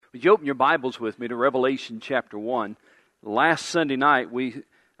Would you open your Bibles with me to Revelation chapter 1? Last Sunday night we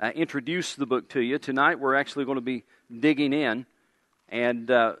introduced the book to you. Tonight we're actually going to be digging in.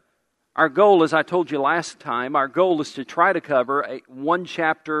 And our goal, as I told you last time, our goal is to try to cover one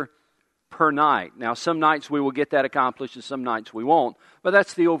chapter per night. Now some nights we will get that accomplished and some nights we won't. But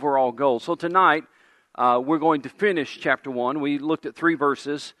that's the overall goal. So tonight we're going to finish chapter 1. We looked at 3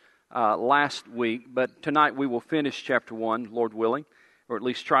 verses last week. But tonight we will finish chapter 1, Lord willing. Or at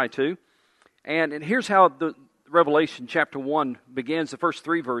least try to. And here's how the Revelation chapter 1 begins, the first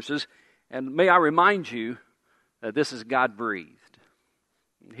 3 verses. And may I remind you that this is God-breathed.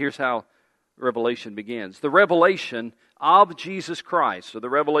 Here's how Revelation begins. The revelation of Jesus Christ, or the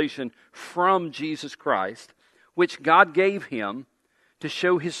revelation from Jesus Christ, which God gave Him to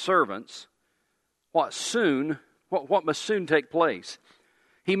show His servants what must soon take place.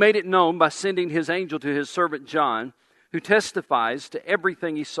 He made it known by sending His angel to His servant John, who testifies to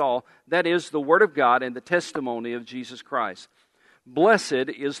everything he saw, that is, the Word of God and the testimony of Jesus Christ. Blessed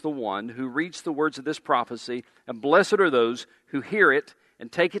is the one who reads the words of this prophecy, and blessed are those who hear it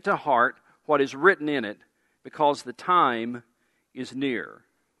and take it to heart what is written in it, because the time is near.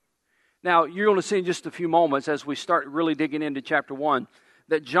 Now, you're going to see in just a few moments, as we start really digging into chapter 1,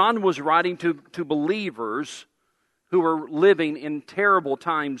 that John was writing to believers who were living in terrible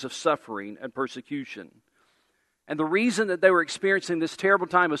times of suffering and persecution. And the reason that they were experiencing this terrible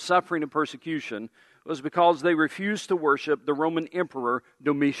time of suffering and persecution was because they refused to worship the Roman Emperor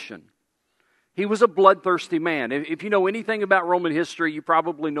Domitian. He was a bloodthirsty man. If you know anything about Roman history, you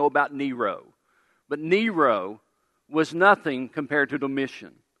probably know about Nero. But Nero was nothing compared to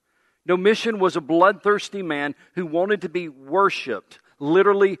Domitian. Domitian was a bloodthirsty man who wanted to be worshipped,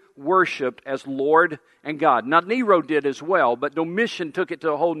 literally worshipped as Lord and God. Now Nero did as well, but Domitian took it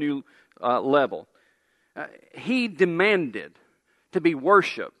to a whole new level. He demanded to be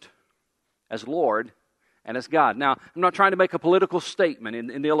worshipped as Lord and as God. Now, I'm not trying to make a political statement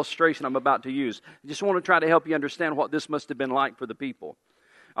in the illustration I'm about to use. I just want to try to help you understand what this must have been like for the people.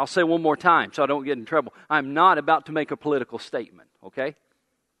 I'll say one more time so I don't get in trouble. I'm not about to make a political statement, okay?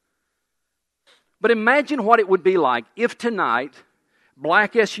 But imagine what it would be like if tonight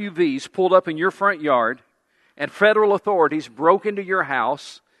black SUVs pulled up in your front yard and federal authorities broke into your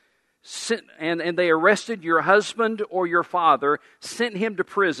house and they arrested your husband or your father, sent him to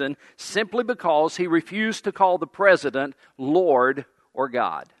prison simply because he refused to call the president Lord or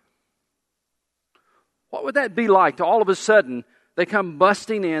God. What would that be like to all of a sudden they come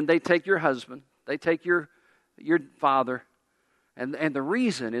busting in, they take your husband, they take your father, and the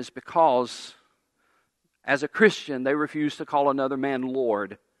reason is because as a Christian they refuse to call another man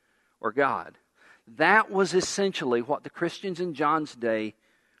Lord or God. That was essentially what the Christians in John's day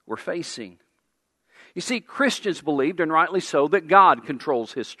were facing. You see, Christians believed, and rightly so, that God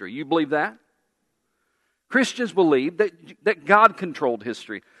controls history. You believe that? Christians believed that God controlled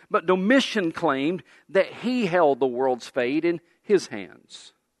history. But Domitian claimed that he held the world's fate in his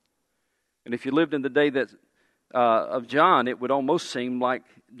hands. And if you lived in the day of John, it would almost seem like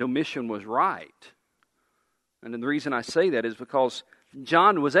Domitian was right. And the reason I say that is because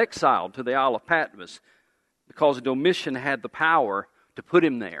John was exiled to the Isle of Patmos because Domitian had the power to put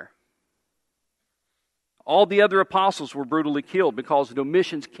him there. All the other apostles were brutally killed because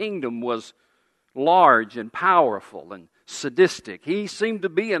Domitian's kingdom was large and powerful and sadistic. He seemed to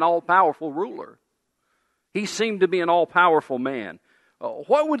be an all-powerful ruler. He seemed to be an all-powerful man.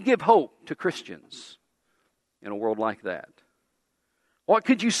 What would give hope to Christians in a world like that? What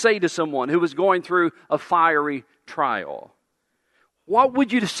could you say to someone who was going through a fiery trial? What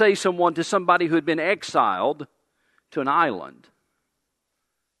would you say to somebody who had been exiled to an island?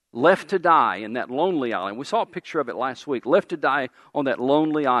 Left to die in that lonely island. We saw a picture of it last week. Left to die on that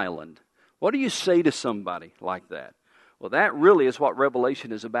lonely island. What do you say to somebody like that? Well, that really is what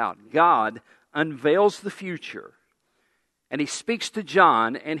Revelation is about. God unveils the future. And He speaks to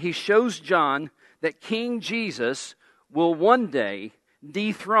John, and He shows John that King Jesus will one day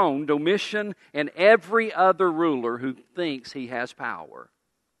dethrone Domitian and every other ruler who thinks he has power.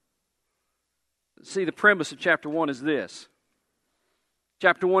 See, the premise of chapter 1 is this.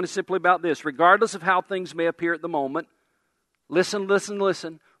 Chapter 1 is simply about this. Regardless of how things may appear at the moment, listen.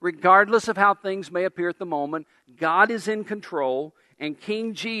 Regardless of how things may appear at the moment, God is in control and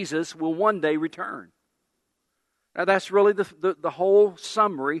King Jesus will one day return. Now that's really the whole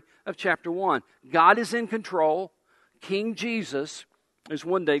summary of chapter 1. God is in control. King Jesus is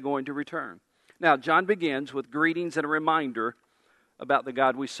one day going to return. Now, John begins with greetings and a reminder about the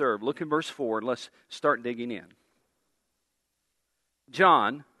God we serve. Look in verse 4 and let's start digging in.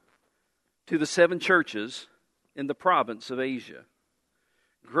 John, to the 7 churches in the province of Asia.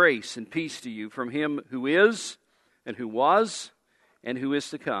 Grace and peace to you from Him who is, and who was, and who is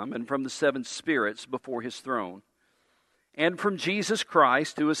to come, and from the seven spirits before His throne, and from Jesus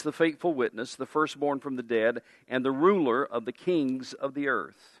Christ, who is the faithful witness, the firstborn from the dead, and the ruler of the kings of the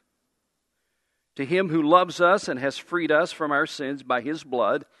earth. To Him who loves us and has freed us from our sins by His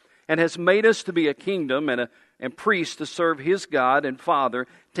blood, and has made us to be a kingdom and priests to serve His God and Father,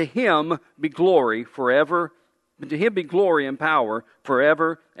 to Him be glory forever. To Him be glory and power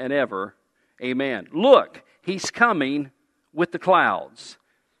forever and ever. Amen. Look, He's coming with the clouds,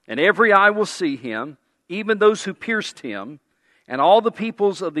 and every eye will see Him, even those who pierced Him, and all the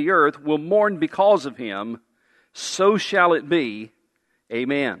peoples of the earth will mourn because of Him. So shall it be.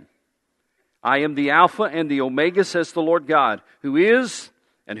 Amen. I am the Alpha and the Omega, says the Lord God, who is,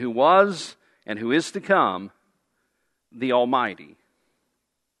 and who was, and who is to come, the Almighty.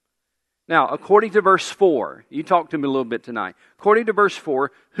 Now, according to verse 4, you talk to me a little bit tonight. According to verse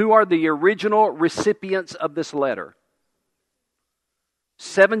 4, who are the original recipients of this letter?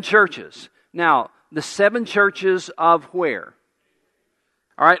 7 churches. Now, the 7 churches of where?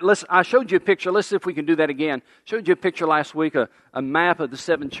 All right, I showed you a picture. Let's see if we can do that again. Showed you a picture last week, a map of the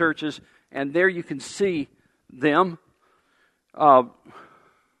 7 churches, and there you can see them.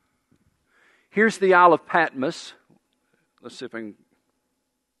 Here's the Isle of Patmos. Let's see if I can...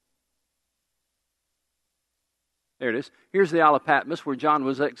 There it is. Here's the Isle of Patmos where John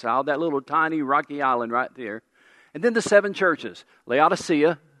was exiled, that little tiny rocky island right there. And then the 7 churches: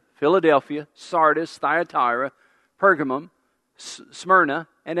 Laodicea, Philadelphia, Sardis, Thyatira, Pergamum, Smyrna,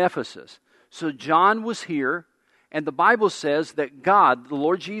 and Ephesus. So John was here, and the Bible says that God, the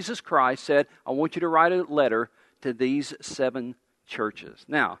Lord Jesus Christ, said, I want you to write a letter to these 7 churches.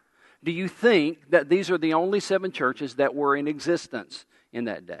 Now, do you think that these are the only 7 churches that were in existence in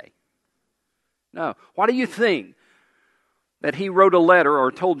that day? No. Why do you think that he wrote a letter,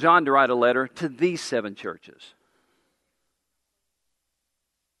 or told John to write a letter, to these 7 churches?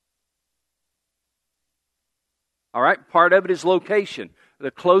 All right, part of it is location.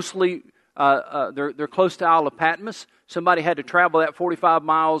 They're close to Isle of Patmos. Somebody had to travel that 45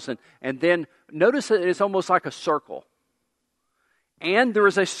 miles, and then notice that it's almost like a circle. And there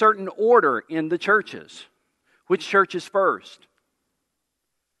is a certain order in the churches. Which church is first?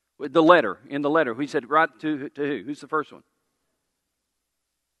 In the letter. He said, write to who? Who's the first one?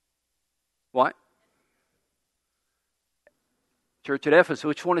 What? Church at Ephesus.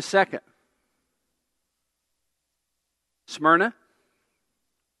 Which one is second? Smyrna?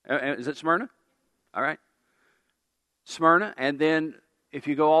 Is it Smyrna? All right. Smyrna, and then if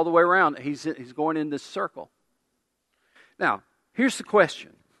you go all the way around, he's going in this circle. Now, here's the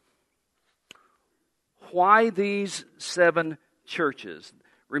question. Why these 7 churches?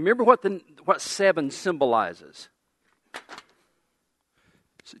 Remember what 7 symbolizes.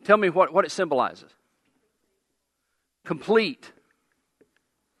 So tell me what it symbolizes. Complete.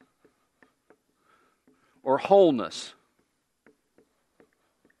 Or wholeness.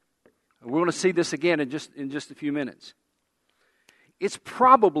 We're going to see this again in just a few minutes. It's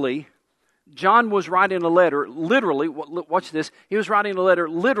probably, John was writing a letter, literally, watch this, he was writing a letter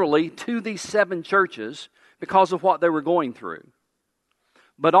literally to these 7 churches because of what they were going through.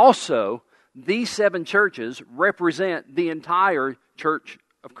 But also, these 7 churches represent the entire church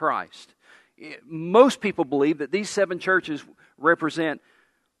of Christ. Most people believe that these 7 churches represent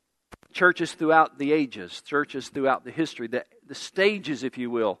churches throughout the ages, churches throughout the history, the stages, if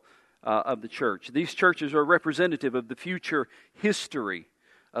you will, of the church. These churches are representative of the future history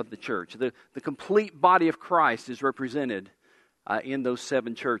of the church. The complete body of Christ is represented in those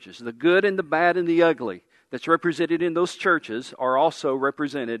 7 churches. The good and the bad and the ugly that's represented in those churches are also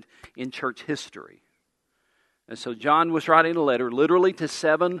represented in church history. And so John was writing a letter literally to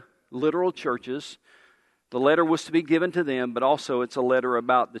 7 literal churches. The letter was to be given to them, but also it's a letter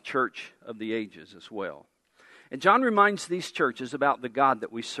about the church of the ages as well. And John reminds these churches about the God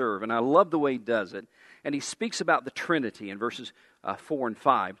that we serve, and I love the way he does it. And he speaks about the Trinity in verses 4 and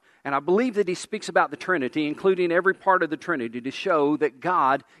 5. And I believe that he speaks about the Trinity, including every part of the Trinity, to show that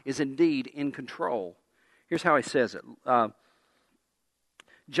God is indeed in control. Here's how he says it.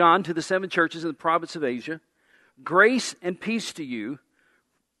 John, to the 7 churches in the province of Asia, grace and peace to you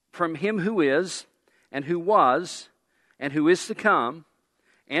from him who is, and who was, and who is to come,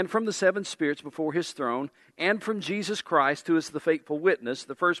 and from the 7 spirits before his throne, and from Jesus Christ, who is the faithful witness,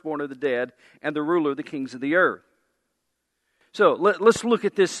 the firstborn of the dead, and the ruler of the kings of the earth. So let's look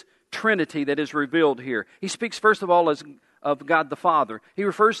at this Trinity that is revealed here. He speaks first of all of God the Father. He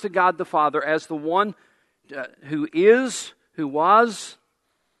refers to God the Father as the one who is, who was,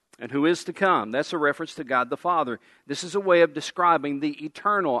 and who is to come. That's a reference to God the Father. This is a way of describing the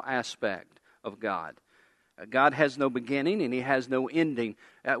eternal aspect of God. God has no beginning and He has no ending.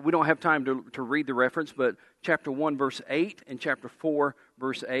 We don't have time to read the reference, but chapter 1, verse 8 and chapter 4,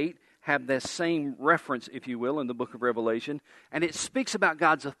 verse 8 have that same reference, if you will, in the book of Revelation. And it speaks about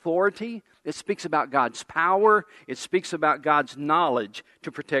God's authority. It speaks about God's power. It speaks about God's knowledge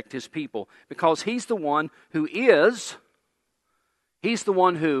to protect His people. Because He's the one who is, He's the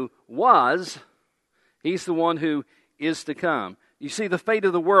one who was, He's the one who is to come. You see, the fate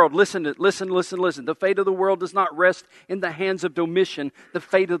of the world, listen. The fate of the world does not rest in the hands of Domitian. The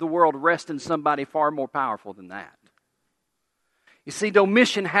fate of the world rests in somebody far more powerful than that. You see,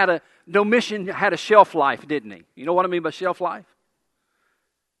 Domitian had a shelf life, didn't he? You know what I mean by shelf life?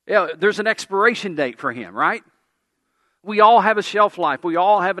 Yeah, there's an expiration date for him, right? We all have a shelf life. We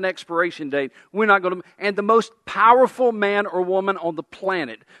all have an expiration date. We're not going to. And the most powerful man or woman on the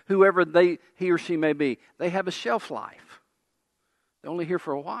planet, whoever he or she may be, they have a shelf life. They're only here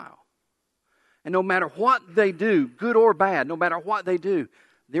for a while. And no matter what they do, good or bad, no matter what they do,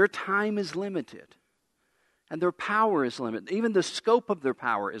 their time is limited. And their power is limited. Even the scope of their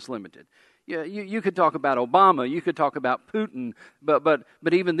power is limited. Yeah, you could talk about Obama, you could talk about Putin, but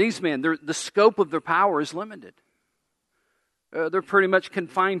even these men, the scope of their power is limited. They're pretty much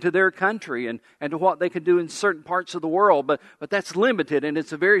confined to their country and to what they can do in certain parts of the world, but that's limited, and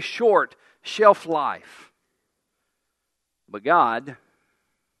it's a very short shelf life. But God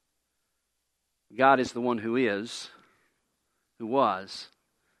is the one who is, who was,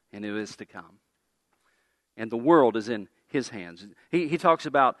 and who is to come. And the world is in His hands. He talks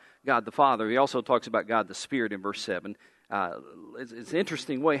about God the Father. He also talks about God the Spirit in verse 7. It's an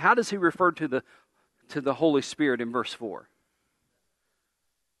interesting way. How does He refer to the Holy Spirit in verse 4?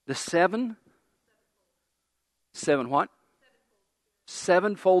 The seven what?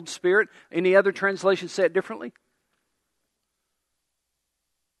 Sevenfold Spirit. Any other translation say it differently?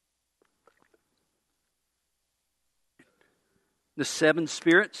 The seven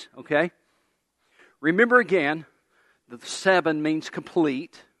spirits, okay? Remember again, the seven means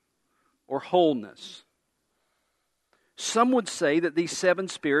complete or wholeness. Some would say that these seven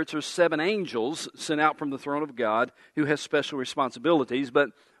spirits are seven angels sent out from the throne of God who has special responsibilities, but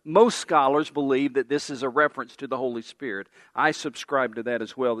most scholars believe that this is a reference to the Holy Spirit. I subscribe to that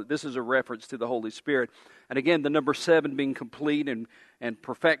as well, that this is a reference to the Holy Spirit. And again, the number seven being complete and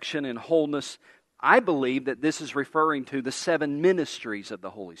perfection and wholeness, I believe that this is referring to the seven ministries of the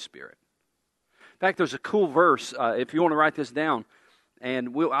Holy Spirit. In fact, there's a cool verse, if you want to write this down,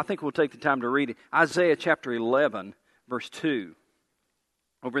 and I think we'll take the time to read it. Isaiah chapter 11, verse 2.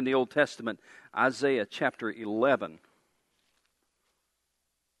 Over in the Old Testament, Isaiah chapter 11.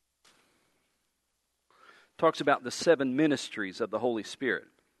 Talks about the seven ministries of the Holy Spirit.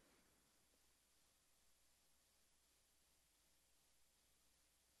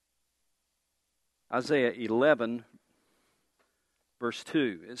 Isaiah 11, verse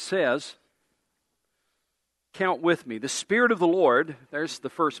 2. It says, count with me. The Spirit of the Lord, there's the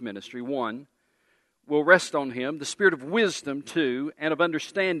first ministry, 1, will rest on him. The Spirit of wisdom, 2, and of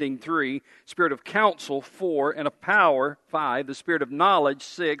understanding, 3. Spirit of counsel, 4, and of power, 5. The Spirit of knowledge,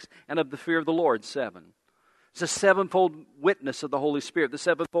 6, and of the fear of the Lord, 7. It's a sevenfold witness of the Holy Spirit, the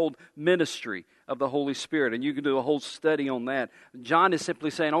sevenfold ministry of the Holy Spirit. And you can do a whole study on that. John is simply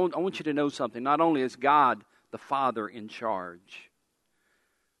saying, I want you to know something. Not only is God the Father in charge,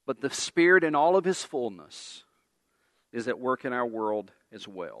 but the Spirit in all of His fullness is at work in our world as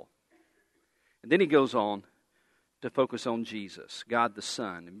well. And then he goes on to focus on Jesus, God the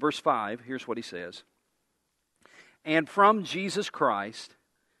Son. In verse 5, here's what he says. And from Jesus Christ,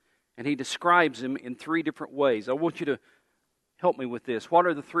 and he describes Him in 3 different ways. I want you to help me with this. What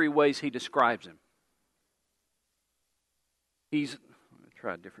are the 3 ways he describes Him? Let me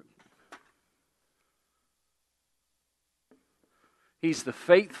try a different. He's the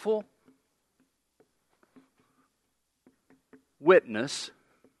faithful witness.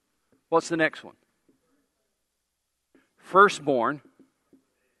 What's the next one? Firstborn.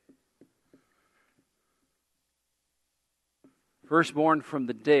 Firstborn from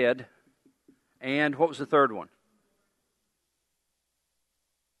the dead. And what was the third one?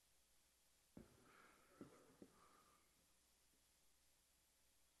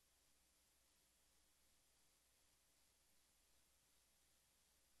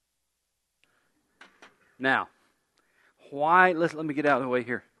 Now, why, let me get out of the way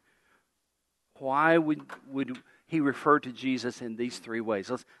here. Why would he refer to Jesus in these 3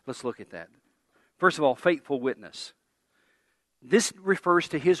 ways? Let's look at that. First of all, faithful witness. This refers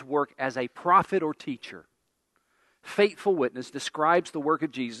to His work as a prophet or teacher. faithful witness describes the work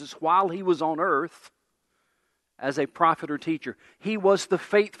of Jesus while he was on earth as a prophet or teacher. He was the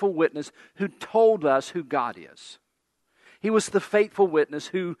faithful witness who told us who God is. He was the faithful witness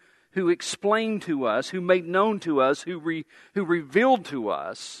who explained to us, who made known to us, who revealed to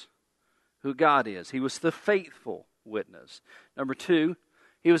us who God is. He was the faithful witness. Number 2,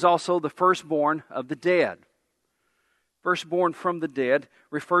 he was also the firstborn of the dead. Firstborn from the dead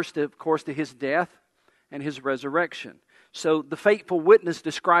refers to, of course, to his death and his resurrection. So the faithful witness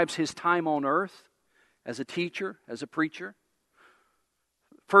describes his time on earth as a teacher, as a preacher.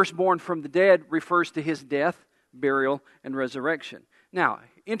 Firstborn from the dead refers to his death, burial, and resurrection. Now,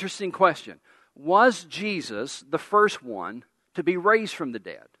 interesting question. Was Jesus the first one to be raised from the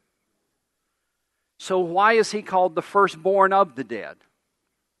dead? So why is he called the firstborn of the dead?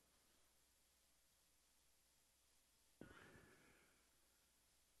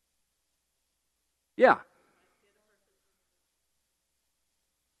 Yeah.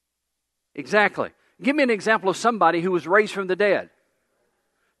 Exactly. Give me an example of somebody who was raised from the dead.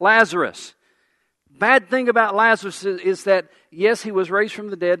 Lazarus. Bad thing about Lazarus is that, yes, he was raised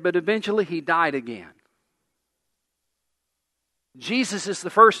from the dead, but eventually he died again. Jesus is the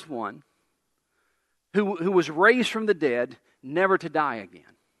first one who was raised from the dead, never to die again.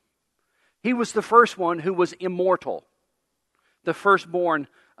 He was the first one who was immortal, the firstborn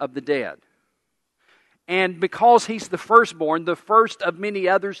of the dead. And because he's the firstborn, the first of many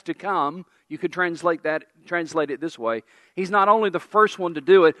others to come, you could translate it this way. He's not only the first one to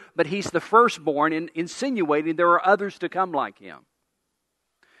do it, but he's the firstborn, insinuating there are others to come like him.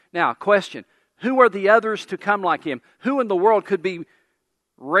 Now, question, who are the others to come like him? Who in the world could be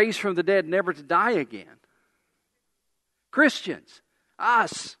raised from the dead, never to die again? Christians,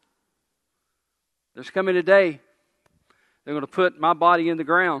 us. There's coming a day, they're going to put my body in the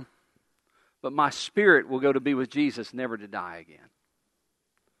ground, but my spirit will go to be with Jesus, never to die again.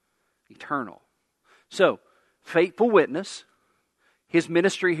 Eternal. So, faithful witness, his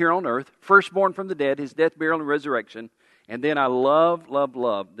ministry here on earth, firstborn from the dead, his death, burial, and resurrection. And then I love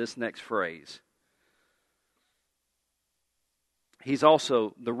this next phrase. He's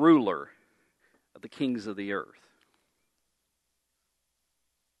also the ruler of the kings of the earth.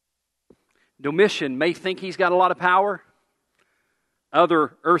 Domitian may think he's got a lot of power.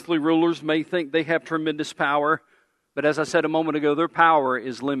 Other earthly rulers may think they have tremendous power. But as I said a moment ago, their power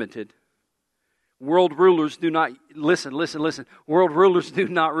is limited. World rulers do not, listen. World rulers do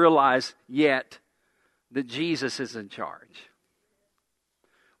not realize yet that Jesus is in charge.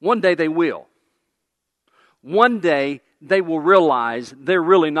 One day they will. One day they will realize they're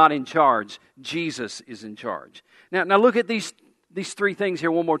really not in charge. Jesus is in charge. Now look at these three things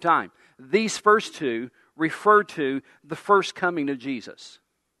here one more time. These first two refer to the first coming of Jesus.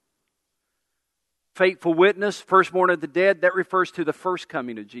 Faithful witness, firstborn of the dead, that refers to the first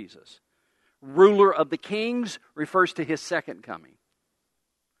coming of Jesus. Ruler of the kings refers to his second coming.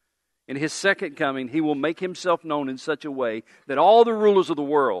 In his second coming, he will make himself known in such a way that all the rulers of the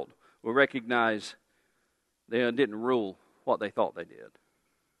world will recognize they didn't rule what they thought they did.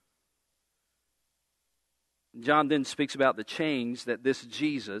 John then speaks about the change that this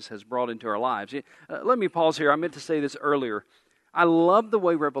Jesus has brought into our lives. Let me pause here. I meant to say this earlier. I love the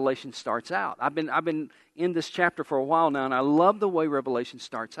way Revelation starts out. I've been in this chapter for a while now, and I love the way Revelation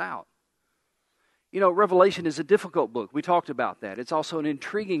starts out. You know, Revelation is a difficult book. We talked about that. It's also an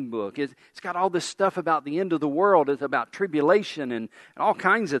intriguing book. It's got all this stuff about the end of the world. It's about tribulation and all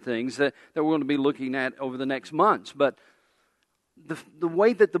kinds of things that we're going to be looking at over the next months. But the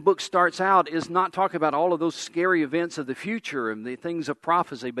way that the book starts out is not talking about all of those scary events of the future and the things of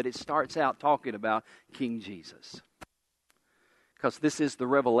prophecy, but it starts out talking about King Jesus. Because this is the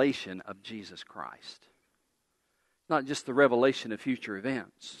revelation of Jesus Christ. Not just the revelation of future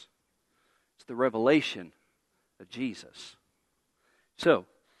events. It's the revelation of Jesus. So,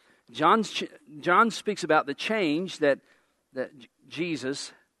 John speaks about the change that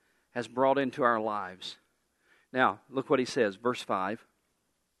Jesus has brought into our lives. Now, look what he says, verse 5.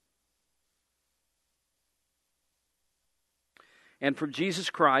 And from Jesus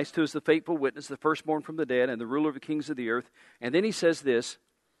Christ, who is the faithful witness, the firstborn from the dead, and the ruler of the kings of the earth. And then he says this,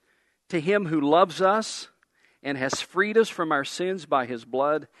 to him who loves us and has freed us from our sins by his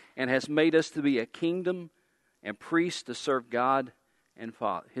blood, and has made us to be a kingdom and priests to serve God and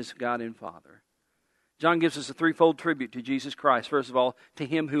Father, his God and Father. John gives us a threefold tribute to Jesus Christ. First of all, to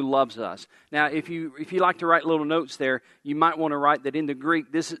him who loves us. Now, if you like to write little notes there, you might want to write that in the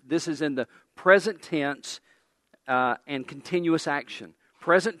Greek, this is in the present tense and continuous action.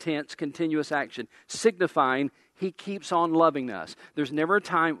 Present tense, continuous action, signifying He keeps on loving us. There's never a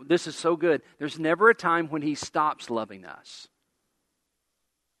time, this is so good, there's never a time when He stops loving us.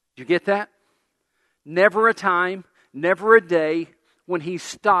 Did you get that? Never a time, never a day when He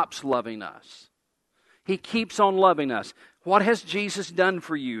stops loving us. He keeps on loving us. What has Jesus done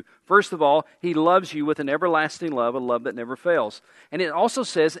for you? First of all, He loves you with an everlasting love, a love that never fails. And it also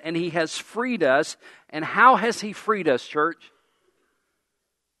says, and He has freed us. And how has He freed us, church?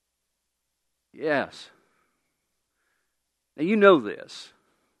 Yes. Now you know this.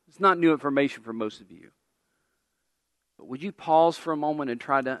 It's not new information for most of you. But would you pause for a moment and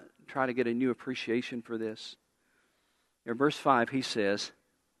try to get a new appreciation for this? In verse 5, He says,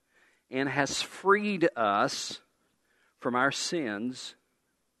 and has freed us from our sins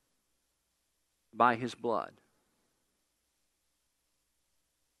by His blood.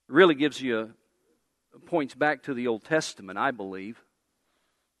 It really gives you points back to the Old Testament, I believe.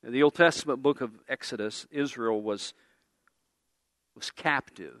 In the Old Testament book of Exodus, Israel was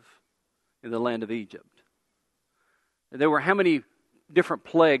captive in the land of Egypt. There were how many different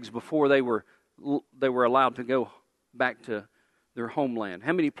plagues before they were allowed to go back to their homeland?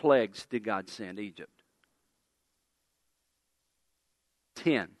 How many plagues did God send Egypt?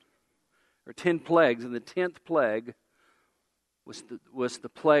 10. There were 10 plagues, and the 10th plague was the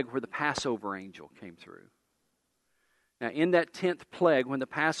plague where the Passover angel came through. Now, in that 10th plague, when the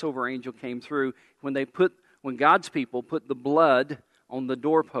Passover angel came through, when God's people put the blood on the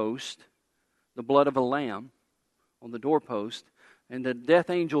doorpost, the blood of a lamb on the doorpost, and the death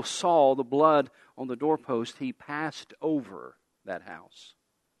angel saw the blood on the doorpost, he passed over that house.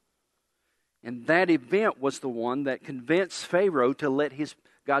 And that event was the one that convinced Pharaoh to let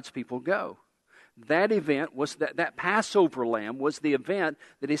God's people go. That event was that Passover lamb was the event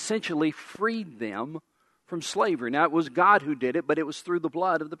that essentially freed them from slavery. Now, it was God who did it, but it was through the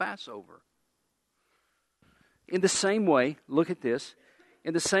blood of the Passover. In the same way, look at this.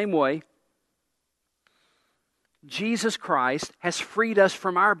 In the same way, Jesus Christ has freed us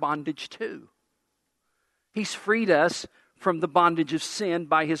from our bondage too. He's freed us from the bondage of sin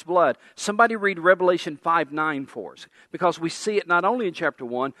by His blood. Somebody read Revelation 5:9 for us, because we see it not only in chapter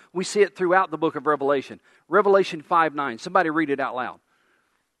 1, we see it throughout the book of Revelation. Revelation 5:9. Somebody read it out loud.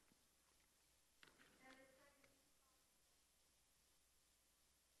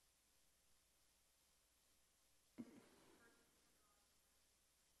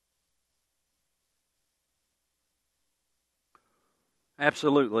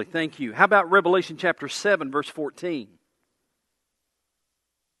 Absolutely. Thank you. How about Revelation chapter 7, verse 14?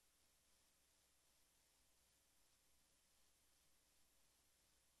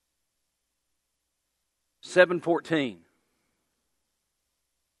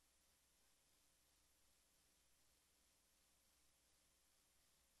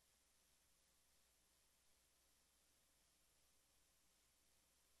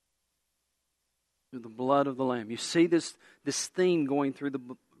 Through the blood of the Lamb. You see this theme going through the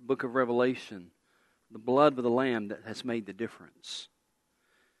book of Revelation. The blood of the Lamb that has made the difference.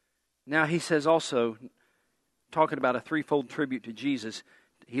 Now he says also, talking about a threefold tribute to Jesus,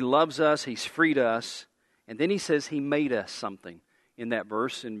 He loves us, He's freed us, and then He says He made us something in that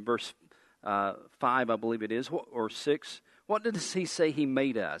verse. In verse 5, I believe it is, or 6. What does He say He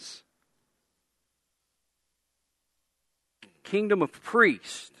made us? Kingdom of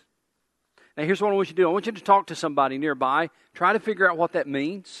priests. Now here's what I want you to do. I want you to talk to somebody nearby. Try to figure out what that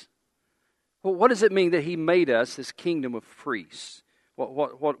means. Well, what does it mean that He made us this kingdom of priests?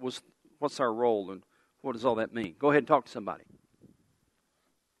 What's our role, and what does all that mean? Go ahead and talk to somebody.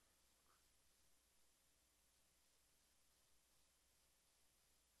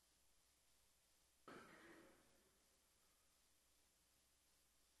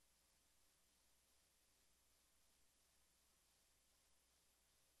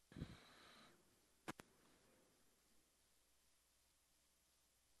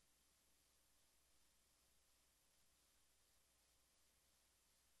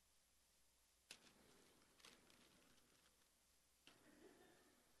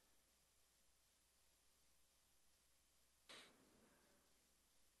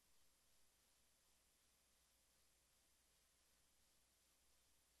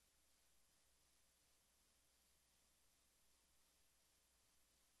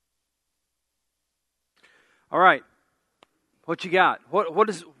 All right. What you got? What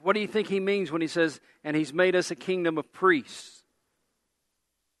do you think He means when He says, and He's made us a kingdom of priests?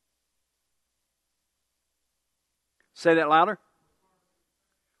 Say that louder.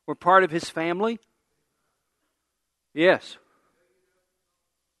 We're part of His family? Yes.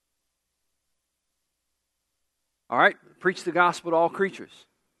 All right, preach the gospel to all creatures.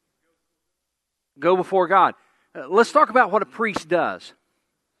 Go before God. Let's talk about what a priest does.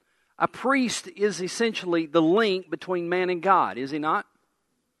 A priest is essentially the link between man and God, is he not?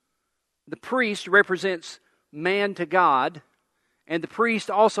 The priest represents man to God, and the priest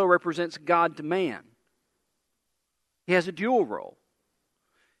also represents God to man. He has a dual role.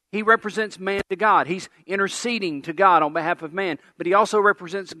 He represents man to God. He's interceding to God on behalf of man, but he also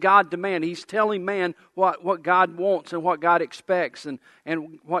represents God to man. He's telling man what God wants and what God expects and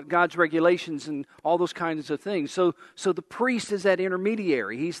what God's regulations and all those kinds of things. So the priest is that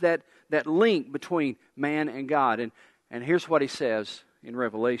intermediary. He's that link between man and God. And here's what he says in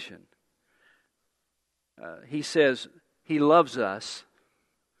Revelation. He says, He loves us.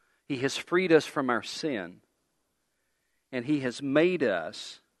 He has freed us from our sin. And He has made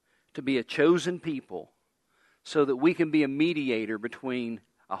us to be a chosen people so that we can be a mediator between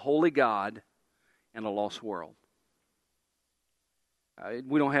a holy God and a lost world.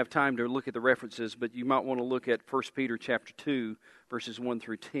 We don't have time to look at the references, but you might want to look at 1 Peter chapter 2, verses 1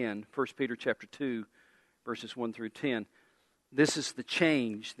 through 10. 1 Peter chapter 2, verses 1 through 10. This is the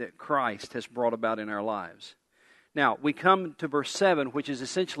change that Christ has brought about in our lives. Now, we come to verse 7, which is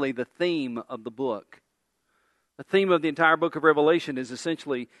essentially the theme of the book. The theme of the entire book of Revelation is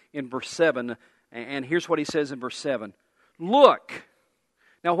essentially in verse 7. And here's what he says in verse 7. Look.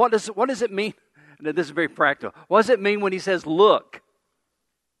 Now, what does it mean? Now, this is very practical. What does it mean when he says look?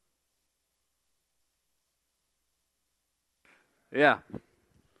 Yeah.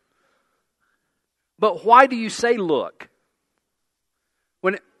 But why do you say look?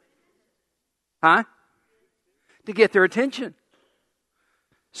 To get their attention.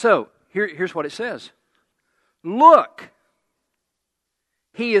 So, here's what it says. Look,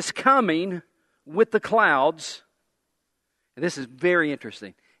 He is coming with the clouds. And this is very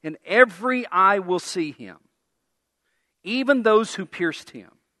interesting. And every eye will see Him, even those who pierced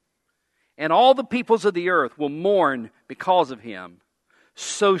Him. And all the peoples of the earth will mourn because of Him.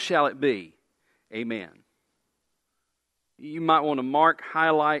 So shall it be. Amen. You might want to mark,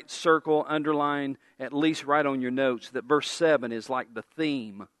 highlight, circle, underline, at least write on your notes that verse 7 is like the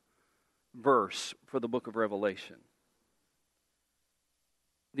theme verse for the book of Revelation.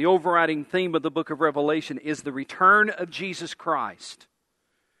 The overriding theme of the book of Revelation is the return of Jesus Christ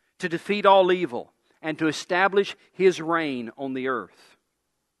to defeat all evil and to establish His reign on the earth.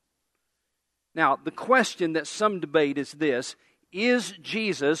 Now, the question that some debate is this: is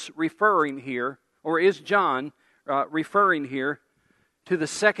Jesus referring here, or is John referring here to the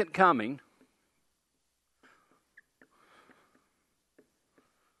second coming,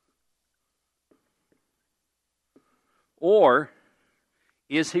 or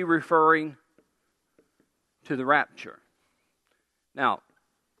is he referring to the rapture? Now,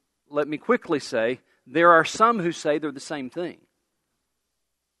 let me quickly say, there are some who say they're the same thing.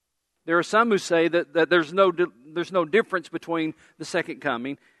 There are some who say that there's no difference between the second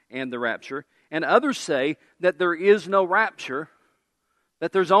coming and the rapture. And others say that there is no rapture,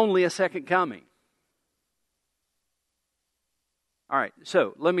 that there's only a second coming. All right,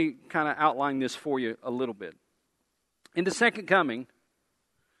 so let me kind of outline this for you a little bit. In the second coming,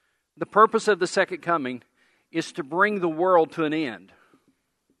 the purpose of the second coming is to bring the world to an end.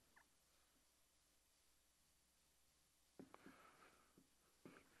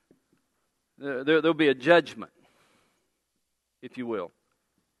 There'll be a judgment, if you will.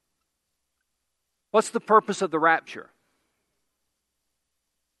 What's the purpose of the rapture?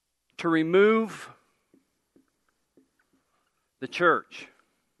 To remove the church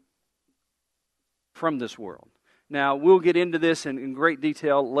from this world. Now, we'll get into this in great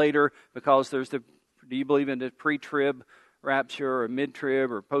detail later, because there's do you believe in the pre-trib rapture or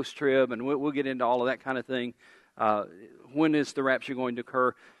mid-trib or post-trib? And we'll get into all of that kind of thing. When is the rapture going to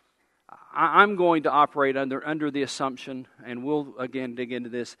occur? I'm going to operate under the assumption, and we'll again dig into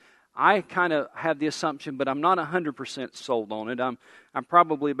this. I kind of have the assumption, but I'm not 100% sold on it. I'm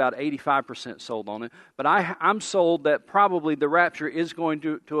probably about 85% sold on it. But I'm sold that probably the rapture is going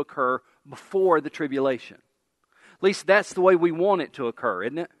to occur before the tribulation. At least that's the way we want it to occur,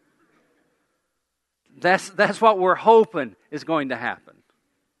 isn't it? That's what we're hoping is going to happen.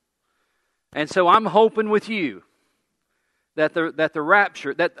 And so I'm hoping with you that the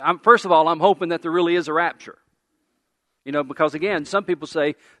rapture, first of all, I'm hoping that there really is a rapture. You know, because again, some people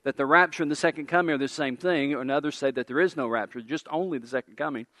say that the rapture and the second coming are the same thing, and others say that there is no rapture, just only the second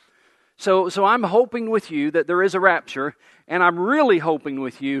coming. So I'm hoping with you that there is a rapture, and I'm really hoping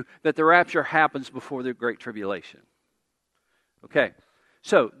with you that the rapture happens before the Great Tribulation. Okay,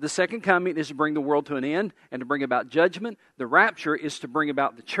 So, the second coming is to bring the world to an end and to bring about judgment. The rapture is to bring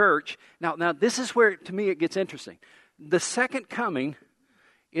about the church. Now this is where, to me, it gets interesting. The second coming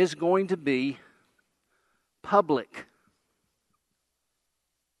is going to be public.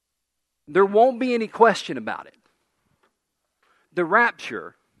 There won't be any question about it. The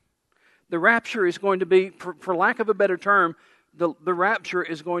rapture is going to be, for lack of a better term, the rapture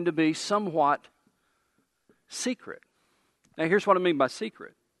is going to be somewhat secret. Now, here's what I mean by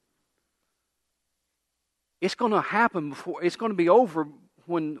secret. It's going to happen before, it's going to be over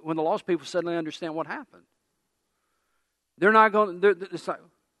when the lost people suddenly understand what happened. They're not going, it's like,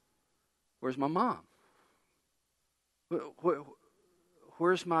 where's my mom?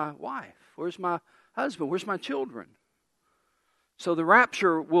 Where's my wife? Where's my husband? Where's my children? So the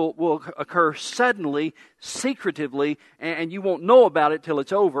rapture will occur suddenly, secretively, and you won't know about it till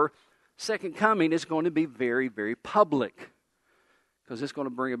it's over. Second coming is going to be very, very public, because it's going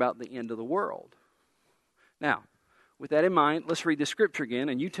to bring about the end of the world. Now, with that in mind, let's read the scripture again,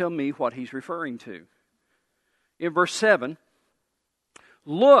 and you tell me what he's referring to. In verse 7,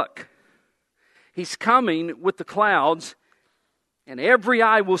 look, he's coming with the clouds, and every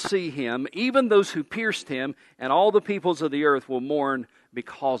eye will see him, even those who pierced him, and all the peoples of the earth will mourn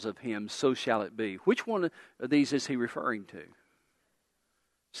because of him. So shall it be. Which one of these is he referring to?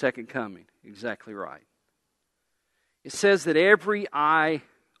 Second coming. Exactly right. It says that every eye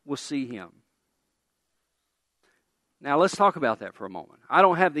will see him. Now let's talk about that for a moment. I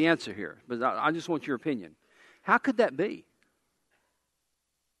don't have the answer here, but I just want your opinion. How could that be?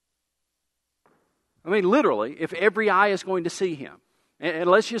 I mean, literally, if every eye is going to see him, and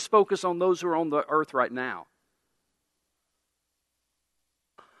let's just focus on those who are on the earth right now.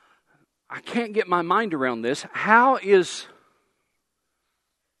 I can't get my mind around this. How is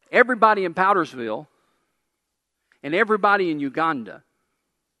everybody in Powdersville, and everybody in Uganda,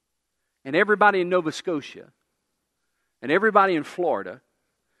 and everybody in Nova Scotia, and everybody in Florida,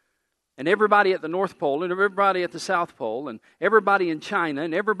 and everybody at the North Pole, and everybody at the South Pole, and everybody in China,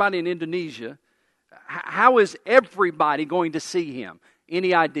 and everybody in Indonesia, how is everybody going to see him?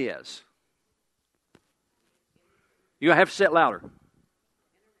 Any ideas? You have to say it louder.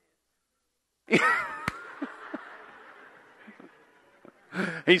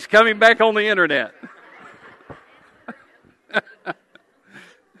 He's coming back on the internet.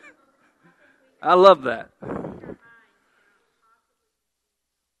 I love that.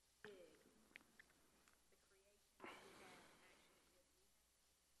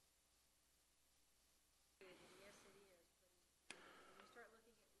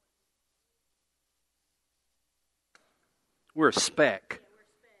 We're a speck.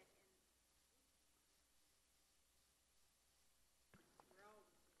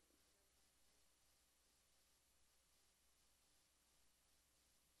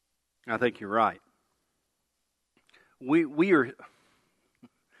 I think you're right. We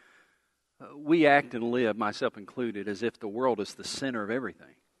act and live, myself included, as if the world is the center of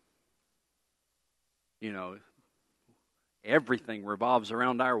everything. You know, everything revolves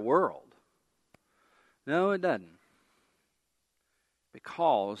around our world. No, it doesn't.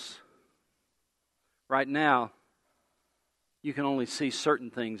 Because right now, you can only see certain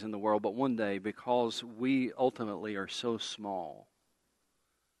things in the world, but one day, because we ultimately are so small,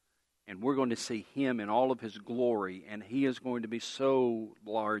 and we're going to see him in all of his glory, and he is going to be so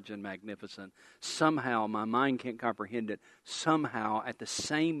large and magnificent, somehow, my mind can't comprehend it, somehow, at the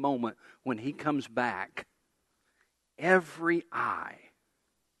same moment when he comes back, every eye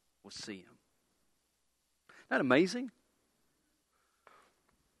will see him. Isn't that amazing?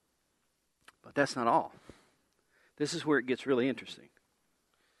 But that's not all. This is where it gets really interesting.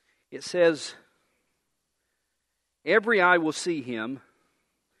 It says, every eye will see him,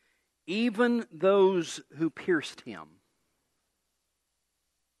 even those who pierced him.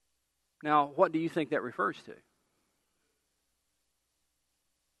 Now, what do you think that refers to?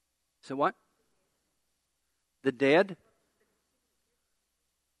 So what? The dead?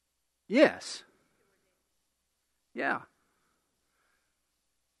 Yes. Yeah.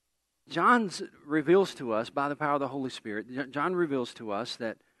 John reveals to us, by the power of the Holy Spirit, John reveals to us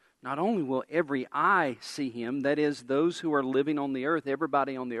that not only will every eye see him, that is, those who are living on the earth,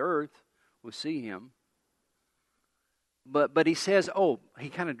 everybody on the earth will see him. But he says, he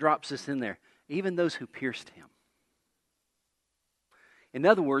kind of drops this in there, even those who pierced him. In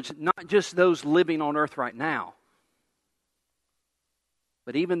other words, not just those living on earth right now,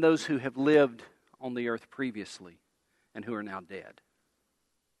 but even those who have lived on the earth previously and who are now dead.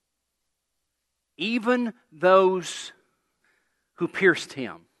 Even those who pierced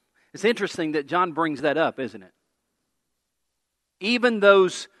him. It's interesting that John brings that up, isn't it? even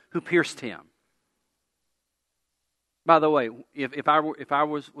those who pierced him. By the way, if I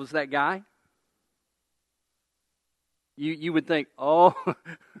was that guy, you would think, oh,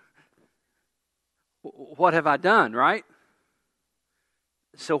 what have I done, right?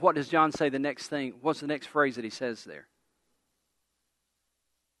 So what does John say the next thing? What's the next phrase that he says there?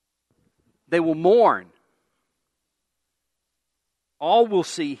 They will mourn. All will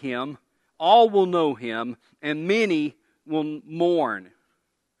see him, all will know him, and many will mourn.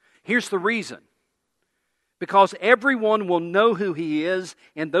 Here's the reason. Because everyone will know who he is,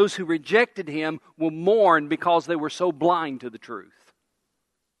 and those who rejected him will mourn because they were so blind to the truth.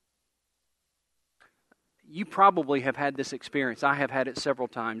 You probably have had this experience. I have had it several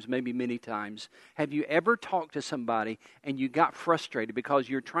times, maybe many times. Have you ever talked to somebody and you got frustrated because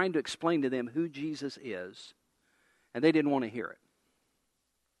you're trying to explain to them who Jesus is, and they didn't want to hear it?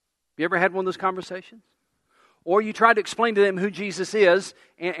 You ever had one of those conversations? Or you tried to explain to them who Jesus is,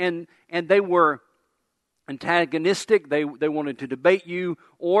 and they were antagonistic, they wanted to debate you,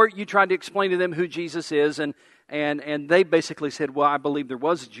 or you tried to explain to them who Jesus is, and they basically said, well, I believe there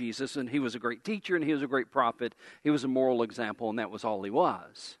was a Jesus, and he was a great teacher, and he was a great prophet, he was a moral example, and that was all he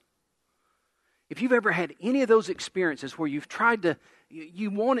was. If you've ever had any of those experiences where you've tried to,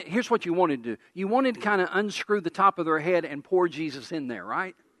 here's what you wanted to do. You wanted to kind of unscrew the top of their head and pour Jesus in there,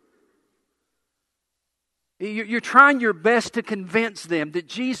 right? You're trying your best to convince them that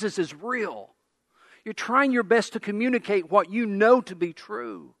Jesus is real. You're trying your best to communicate what you know to be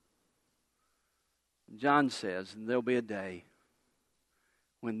true. John says, and there'll be a day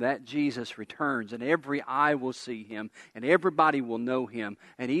when that Jesus returns and every eye will see him and everybody will know him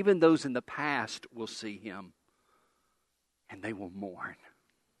and even those in the past will see him and they will mourn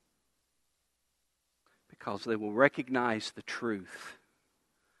because they will recognize the truth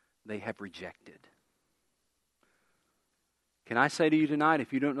they have rejected. Can I say to you tonight,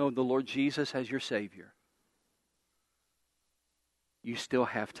 if you don't know the Lord Jesus as your Savior, you still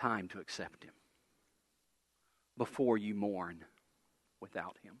have time to accept him before you mourn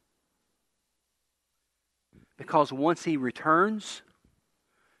without him. Because once he returns,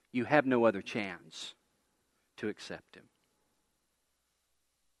 you have no other chance to accept him.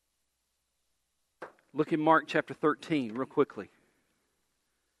 Look in Mark chapter 13 real quickly.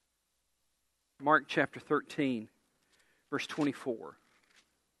 Mark chapter 13. Verse 24.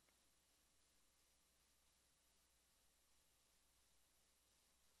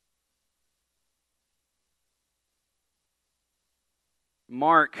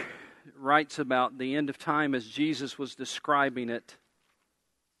 Mark writes about the end of time as Jesus was describing it.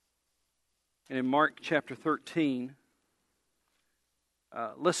 And in Mark chapter 13,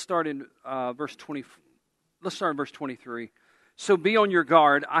 let's start in verse 20. Let's start in verse 23. So be on your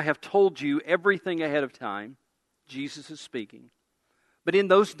guard. I have told you everything ahead of time. Jesus is speaking. But in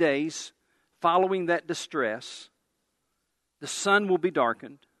those days, following that distress, the sun will be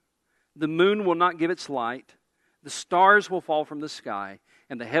darkened, the moon will not give its light, the stars will fall from the sky,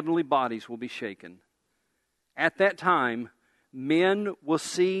 and the heavenly bodies will be shaken. At that time, men will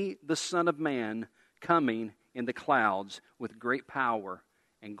see the Son of Man coming in the clouds with great power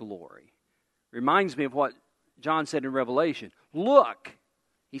and glory. Reminds me of what John said in Revelation. Look,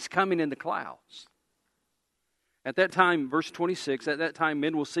 he's coming in the clouds. At that time, verse 26, at that time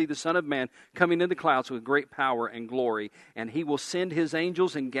men will see the Son of Man coming in the clouds with great power and glory, and he will send his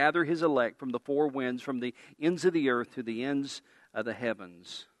angels and gather his elect from the four winds, from the ends of the earth to the ends of the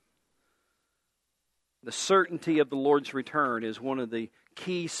heavens. The certainty of the Lord's return is one of the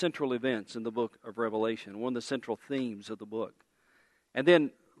key central events in the book of Revelation, one of the central themes of the book. And then,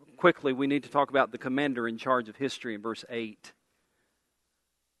 quickly, we need to talk about the commander in charge of history in verse 8.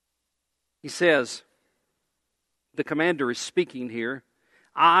 He says, the commander is speaking here.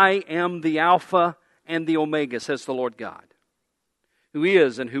 I am the Alpha and the Omega, says the Lord God, who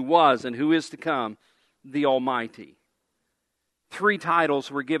is and who was and who is to come, the Almighty. 3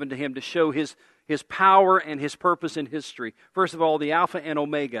 titles were given to him to show his power and his purpose in history. First of all, the Alpha and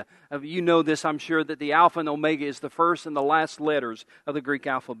Omega. You know this, I'm sure, that the Alpha and Omega is the first and the last letters of the Greek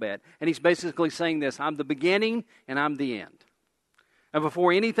alphabet. And he's basically saying this: I'm the beginning and I'm the end. And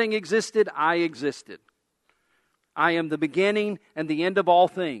before anything existed, I existed. I am the beginning and the end of all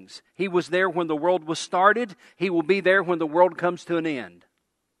things. He was there when the world was started. He will be there when the world comes to an end.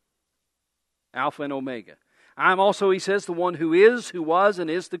 Alpha and Omega. I'm also, he says, the one who is, who was, and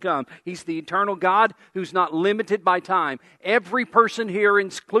is to come. He's the eternal God who's not limited by time. Every person here,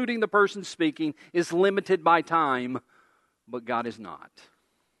 including the person speaking, is limited by time, but God is not.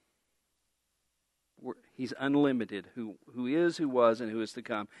 He's unlimited, who is, who was, and who is to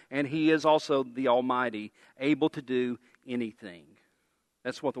come. And he is also the Almighty, able to do anything.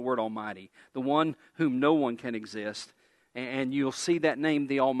 That's what the word Almighty, the one whom no one can exist. And you'll see that name,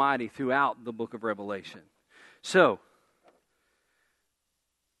 the Almighty, throughout the book of Revelation. So,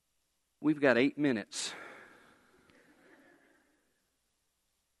 we've got 8 minutes.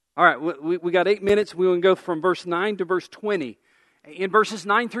 All right, we got 8 minutes. We will go from verse 9 to verse 20. In verses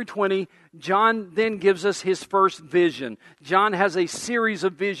 9 through 20, John then gives us his first vision. John has a series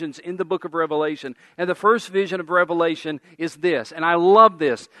of visions in the book of Revelation. And the first vision of Revelation is this. And I love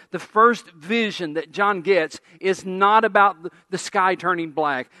this. The first vision that John gets is not about the sky turning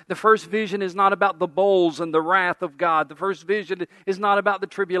black. The first vision is not about the bowls and the wrath of God. The first vision is not about the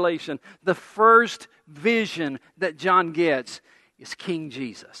tribulation. The first vision that John gets is King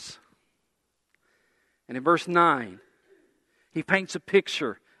Jesus. And in verse 9, he paints a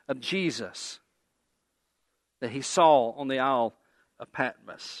picture of Jesus that he saw on the Isle of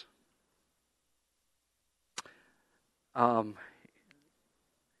Patmos. I,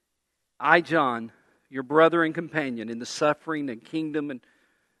 John, your brother and companion in the suffering and kingdom and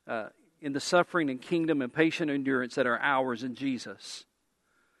patient endurance that are ours in Jesus,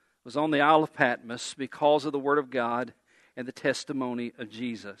 was on the Isle of Patmos because of the Word of God and the testimony of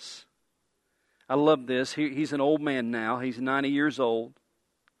Jesus. I love this. He's an old man now. He's 90 years old.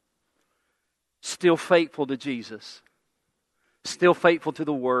 Still faithful to Jesus. Still faithful to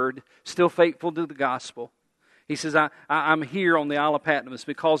the Word. Still faithful to the gospel. He says, I'm here on the Isle of Patmos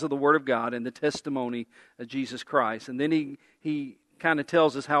because of the Word of God and the testimony of Jesus Christ. And then he kind of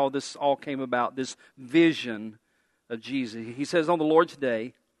tells us how this all came about, this vision of Jesus. He says, on the Lord's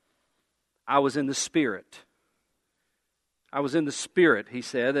day, I was in the Spirit. I was in the Spirit, he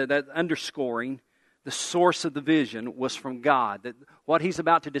said, that underscoring the source of the vision was from God. That what he's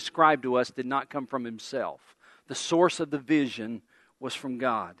about to describe to us did not come from himself. The source of the vision was from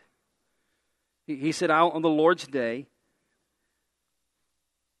God. He said, on the Lord's day,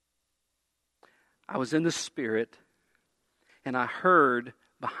 I was in the Spirit, and I heard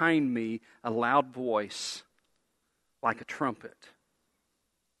behind me a loud voice like a trumpet.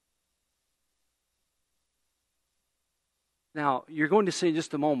 Now, you're going to see in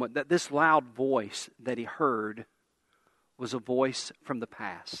just a moment that this loud voice that he heard was a voice from the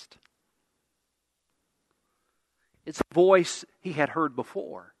past. It's a voice he had heard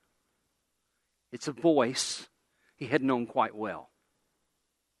before. It's a voice he had known quite well.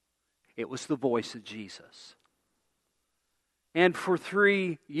 It was the voice of Jesus. And for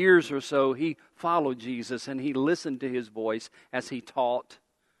 3 years or so, he followed Jesus and he listened to his voice as he taught.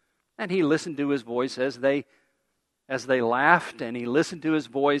 And he listened to his voice as they laughed, and he listened to his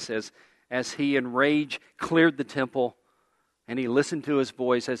voice as he in rage cleared the temple, and he listened to his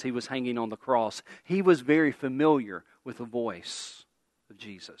voice as he was hanging on the cross. He was very familiar with the voice of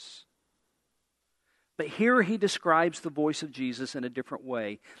Jesus. But here he describes the voice of Jesus in a different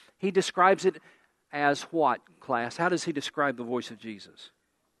way. He describes it as what, class? How does he describe the voice of Jesus?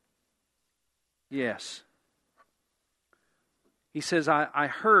 Yes. He says, I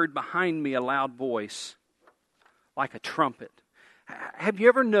heard behind me a loud voice like a trumpet. Have you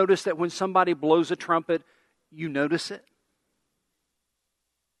ever noticed that when somebody blows a trumpet, you notice it?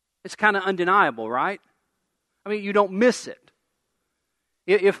 It's kind of undeniable, right? I mean, you don't miss it.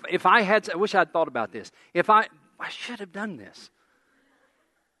 If I had, I wish I'd thought about this. I should have done this.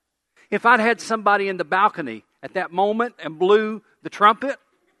 If I'd had somebody in the balcony at that moment and blew the trumpet,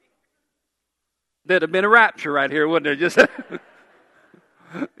 there'd have been a rapture right here, wouldn't there? Just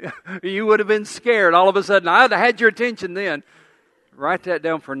you would have been scared all of a sudden. I'd have had your attention then. Write that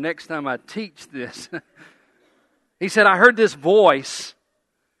down for next time I teach this. He said, I heard this voice,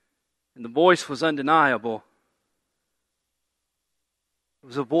 and the voice was undeniable. It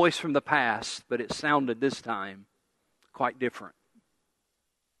was a voice from the past, but it sounded this time quite different.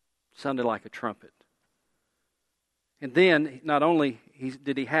 It sounded like a trumpet. And then, not only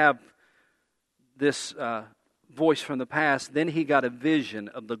did he have this voice from the past, then he got a vision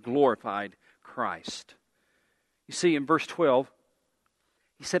of the glorified Christ. You see, in verse 12,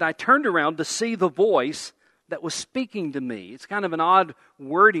 he said, I turned around to see the voice that was speaking to me. It's kind of an odd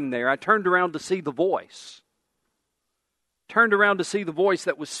wording there. I turned around to see the voice. Turned around to see the voice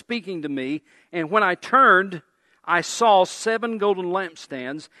that was speaking to me. And when I turned, I saw 7 golden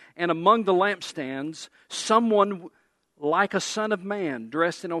lampstands. And among the lampstands, someone like a son of man,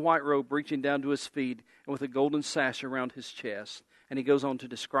 dressed in a white robe, reaching down to his feet, and with a golden sash around his chest. And he goes on to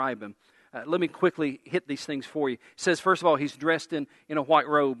describe him. Let me quickly hit these things for you. It says, first of all, he's dressed in a white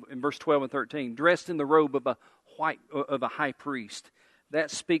robe in verse 12 and 13. Dressed in the robe of a high priest. That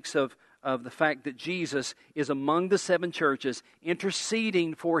speaks of the fact that Jesus is among the 7 churches,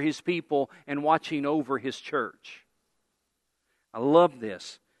 interceding for his people and watching over his church. I love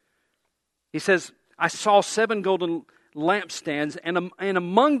this. He says, I saw 7 golden lampstands, and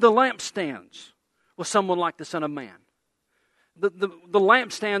among the lampstands was someone like the Son of Man. The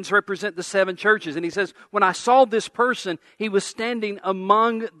lampstands represent the 7 churches. And he says, when I saw this person, he was standing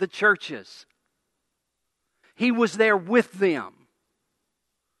among the churches. He was there with them.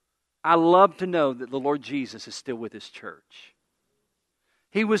 I love to know that the Lord Jesus is still with His church.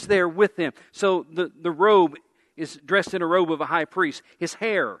 He was there with them. So the robe is dressed in a robe of a high priest. His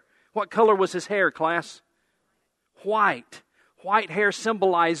hair, what color was his hair, class? White. White hair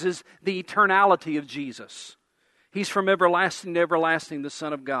symbolizes the eternality of Jesus. He's from everlasting to everlasting, the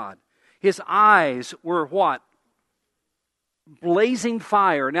Son of God. His eyes were what? Blazing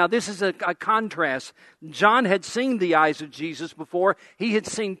fire. Now this is a contrast. John had seen the eyes of Jesus before. He had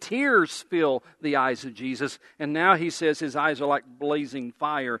seen tears fill the eyes of Jesus. And now he says his eyes are like blazing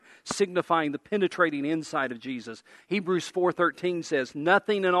fire, signifying the penetrating insight of Jesus. Hebrews 4:13 says,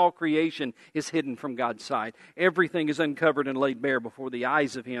 nothing in all creation is hidden from God's sight. Everything is uncovered and laid bare before the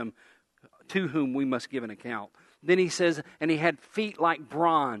eyes of Him to whom we must give an account. Then he says, and he had feet like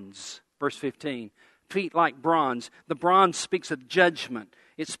bronze. Verse 15. Feet like bronze. The bronze speaks of judgment.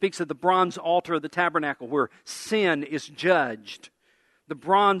 It speaks of the bronze altar of the tabernacle where sin is judged. The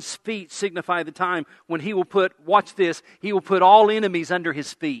bronze feet signify the time when He will put, watch this, He will put all enemies under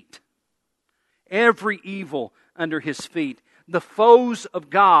His feet. Every evil under His feet. The foes of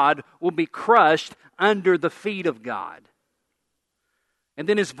God will be crushed under the feet of God. And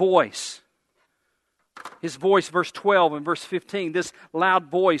then His voice. His voice, verse 12 and verse 15, this loud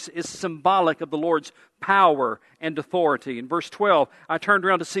voice is symbolic of the Lord's power and authority. In verse 12, I turned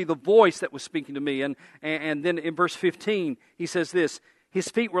around to see the voice that was speaking to me. And then in verse 15, he says this, His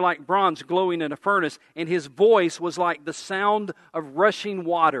feet were like bronze glowing in a furnace, and His voice was like the sound of rushing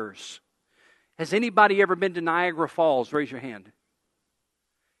waters. Has anybody ever been to Niagara Falls? Raise your hand.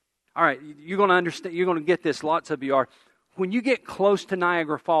 All right, you're going to understand, you're going to get this, lots of you are. When you get close to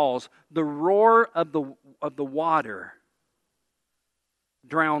Niagara Falls, the roar of the water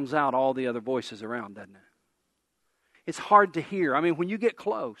drowns out all the other voices around, doesn't it? It's hard to hear. I mean, when you get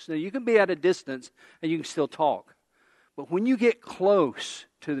close, now you can be at a distance and you can still talk. But when you get close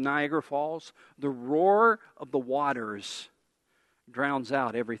to the Niagara Falls, the roar of the waters drowns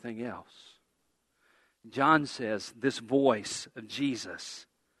out everything else. John says this voice of Jesus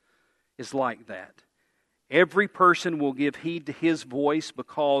is like that. Every person will give heed to His voice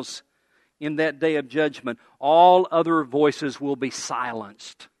because in that day of judgment, all other voices will be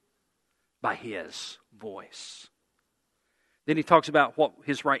silenced by His voice. Then he talks about what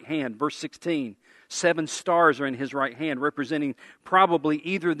His right hand, verse 16. 7 stars are in His right hand, representing probably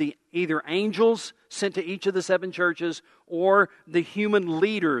either angels sent to each of the 7 churches or the human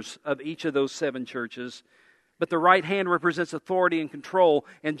leaders of each of those 7 churches. But the right hand represents authority and control,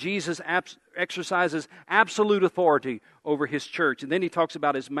 and Jesus exercises absolute authority over His church. And then he talks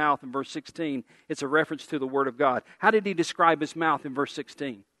about His mouth in verse 16. It's a reference to the Word of God. How did He describe His mouth in verse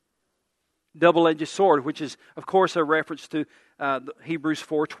 16? Double-edged sword, which is, of course, a reference to Hebrews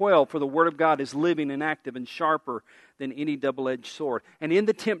 4:12. For the Word of God is living and active and sharper than any double-edged sword. And in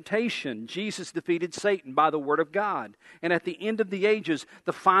the temptation, Jesus defeated Satan by the Word of God. And at the end of the ages,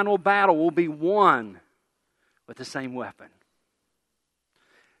 the final battle will be won with the same weapon.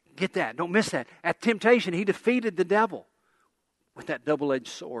 Get that. Don't miss that. At temptation, He defeated the devil with that double-edged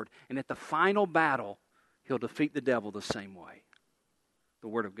sword. And at the final battle, He'll defeat the devil the same way. The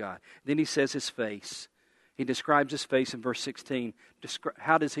Word of God. Then He says His face. He describes His face in verse 16.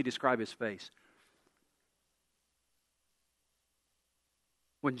 How does He describe His face?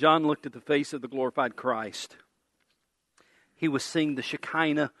 When John looked at the face of the glorified Christ, he was seeing the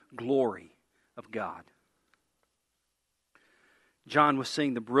Shekinah glory of God. John was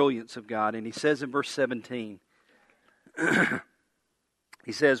seeing the brilliance of God, and he says in verse 17,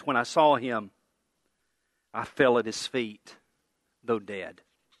 he says, when I saw Him, I fell at His feet,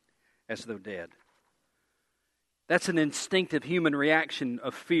 as though dead. That's an instinctive human reaction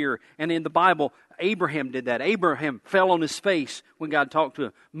of fear. And in the Bible, Abraham did that. Abraham fell on his face when God talked to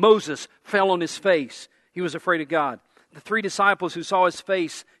him. Moses fell on his face. He was afraid of God. The 3 disciples who saw His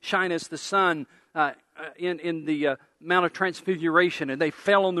face shine as the sun in the Mount of Transfiguration, and they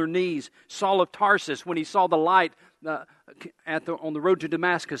fell on their knees. Saul of Tarsus, when he saw the light on the road to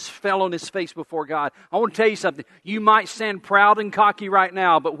Damascus, fell on his face before God. I want to tell you something. You might stand proud and cocky right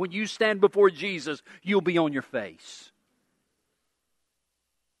now, but when you stand before Jesus, you'll be on your face.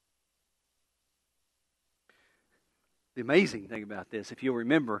 The amazing thing about this, if you'll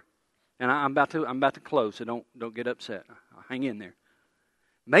remember, and I'm about to close, so don't get upset. Hang in there.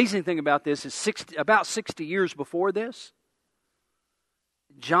 Amazing thing about this is about 60 years before this,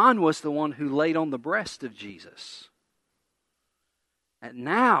 John was the one who laid on the breast of Jesus. And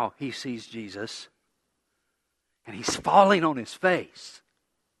now he sees Jesus, and he's falling on his face.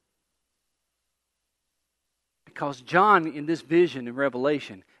 Because John, in this vision in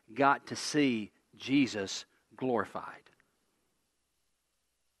Revelation, got to see Jesus glorified.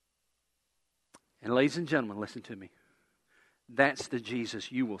 And ladies and gentlemen, listen to me. That's the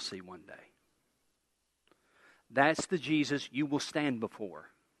Jesus you will see one day. That's the Jesus you will stand before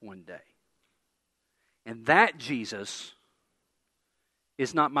one day. And that Jesus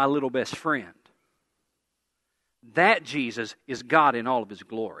is not my little best friend. That Jesus is God in all of His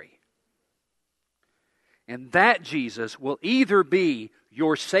glory. And that Jesus will either be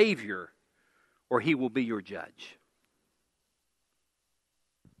your Savior or He will be your judge.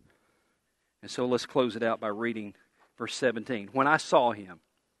 And so let's close it out by reading verse 17. When I saw Him,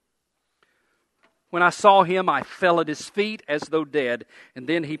 I fell at His feet as though dead, and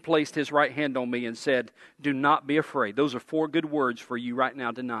then He placed His right hand on me and said, "Do not be afraid." Those are 4 good words for you right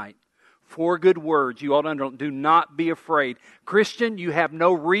now tonight. 4 good words you ought to underline. Do not be afraid. Christian, you have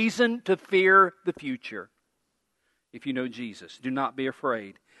no reason to fear the future if you know Jesus. Do not be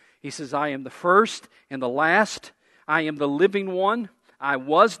afraid. He says, "I am the first and the last. I am the living one. I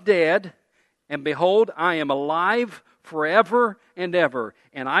was dead, and behold, I am alive forever and ever,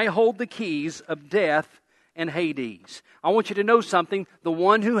 and I hold the keys of death and Hades." I want you to know something. The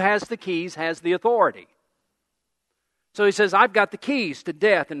one who has the keys has the authority. So he says, I've got the keys to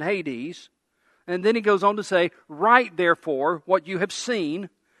death and Hades. And then he goes on to say, "Write therefore what you have seen,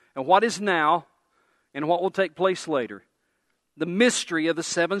 and what is now, and what will take place later. The mystery of the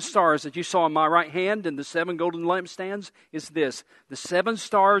 7 stars that you saw in my right hand and the 7 golden lampstands is this. The 7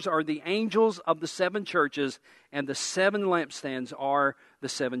 stars are the angels of the 7 churches, and the 7 lampstands are the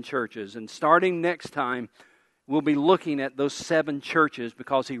 7 churches." And starting next time, we'll be looking at those 7 churches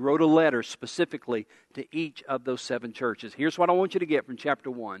because he wrote a letter specifically to each of those 7 churches. Here's what I want you to get from chapter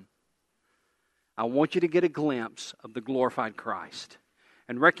 1. I want you to get a glimpse of the glorified Christ.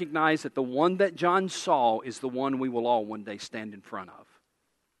 And recognize that the one that John saw is the one we will all one day stand in front of.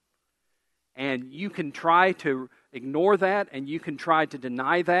 And you can try to ignore that, and you can try to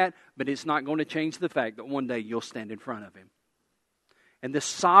deny that, but it's not going to change the fact that one day you'll stand in front of Him. And the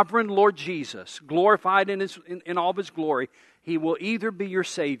sovereign Lord Jesus, glorified in all of His glory, He will either be your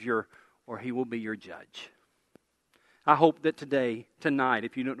Savior or He will be your judge. I hope that tonight,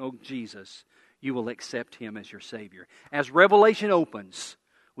 if you don't know Jesus, you will accept Him as your Savior. As Revelation opens,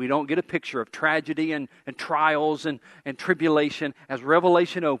 we don't get a picture of tragedy and trials and tribulation. As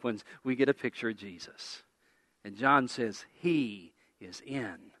Revelation opens, we get a picture of Jesus. And John says, He is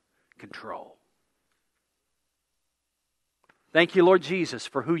in control. Thank you, Lord Jesus,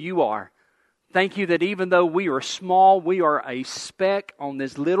 for who you are. Thank you that even though we are small, we are a speck on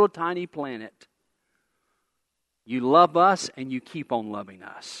this little tiny planet. You love us and you keep on loving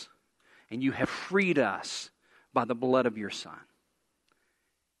us. And you have freed us by the blood of your Son.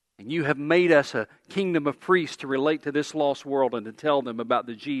 And you have made us a kingdom of priests to relate to this lost world and to tell them about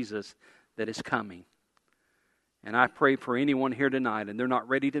the Jesus that is coming. And I pray for anyone here tonight and they're not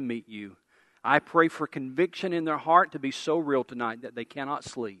ready to meet you. I pray for conviction in their heart to be so real tonight that they cannot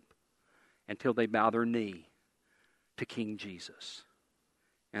sleep until they bow their knee to King Jesus.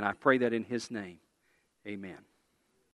 And I pray that in His name. Amen.